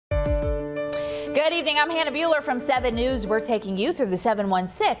Good evening. I'm Hannah Bueller from 7 News. We're taking you through the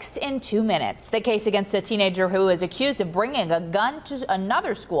 716 in 2 minutes. The case against a teenager who is accused of bringing a gun to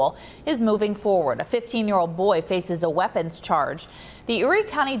another school is moving forward. A 15-year-old boy faces a weapons charge. The Erie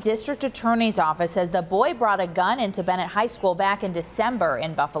County District Attorney's Office says the boy brought a gun into Bennett High School back in December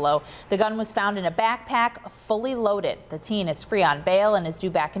in Buffalo. The gun was found in a backpack, fully loaded. The teen is free on bail and is due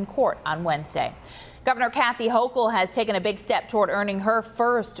back in court on Wednesday. Governor Kathy Hochul has taken a big step toward earning her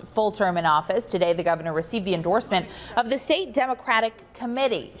first full term in office. Today, the governor received the endorsement of the state Democratic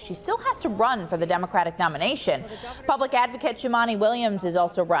Committee. She still has to run for the Democratic nomination. Public advocate Shimani Williams is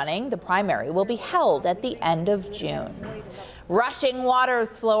also running. The primary will be held at the end of June. Rushing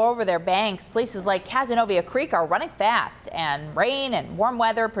waters flow over their banks. Places like Cazenovia Creek are running fast, and rain and warm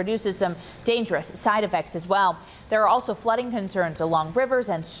weather produces some dangerous side effects as well. There are also flooding concerns along rivers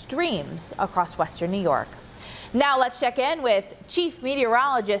and streams across western New York. Now let's check in with Chief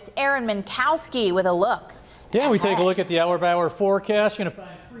Meteorologist Aaron Minkowski with a look. Yeah, we take a look at the hour-by-hour forecast. You're going to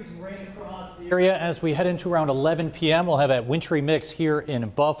find freezing rain across the area as we head into around 11 p.m. We'll have that wintry mix here in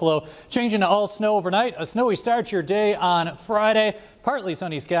Buffalo. Changing to all snow overnight. A snowy start to your day on Friday. Partly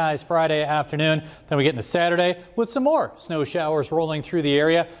sunny skies Friday afternoon. Then we get into Saturday with some more snow showers rolling through the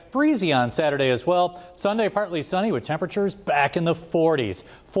area. Breezy on Saturday as well. Sunday partly sunny with temperatures back in the 40s.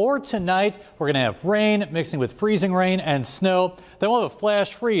 For tonight, we're going to have rain mixing with freezing rain and snow. Then we'll have a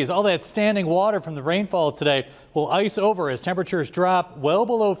flash freeze. All that standing water from the rainfall today will ice over as temperatures drop well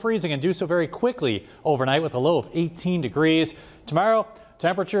below freezing and do so very quickly overnight with a low of 18 degrees. Tomorrow,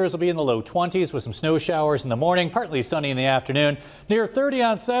 temperatures will be in the low 20s with some snow showers in the morning, partly sunny in the afternoon. Near 30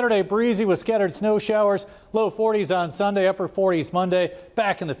 on Saturday, breezy with scattered snow showers. Low 40s on Sunday, upper 40s Monday,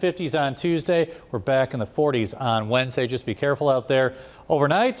 back in the 50s on Tuesday. We're back in the 40s on Wednesday. Just be careful out there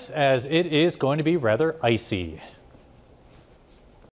overnight as it is going to be rather icy.